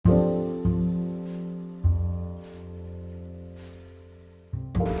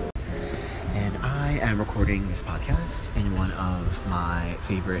am recording this podcast in one of my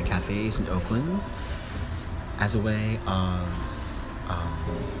favorite cafes in Oakland as a way of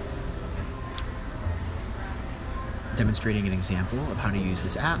demonstrating an example of how to use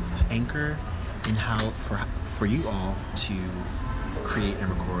this app, Anchor, and how for you all to create and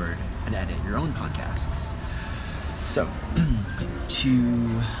record and edit your own podcasts. So,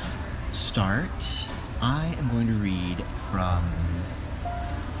 to start, I am going to read from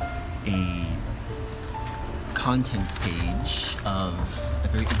a contents page of a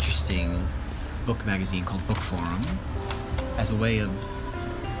very interesting book magazine called Book Forum as a way of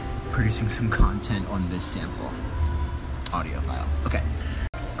producing some content on this sample audio file. Okay.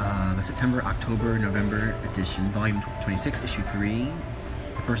 The September, October, November edition, volume 26, issue 3.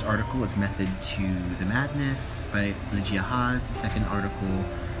 The first article is Method to the Madness by Ligia Haas. The second article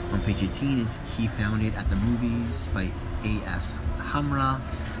on page 18 is He Found It at the Movies by A.S. Hamra.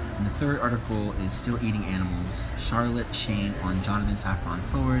 And the third article is Still Eating Animals, Charlotte Shane on Jonathan Safran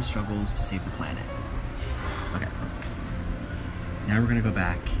Foer's struggles to save the planet. Okay. Now we're going to go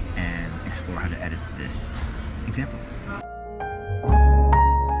back and explore how to edit this example.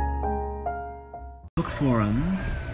 Book Forum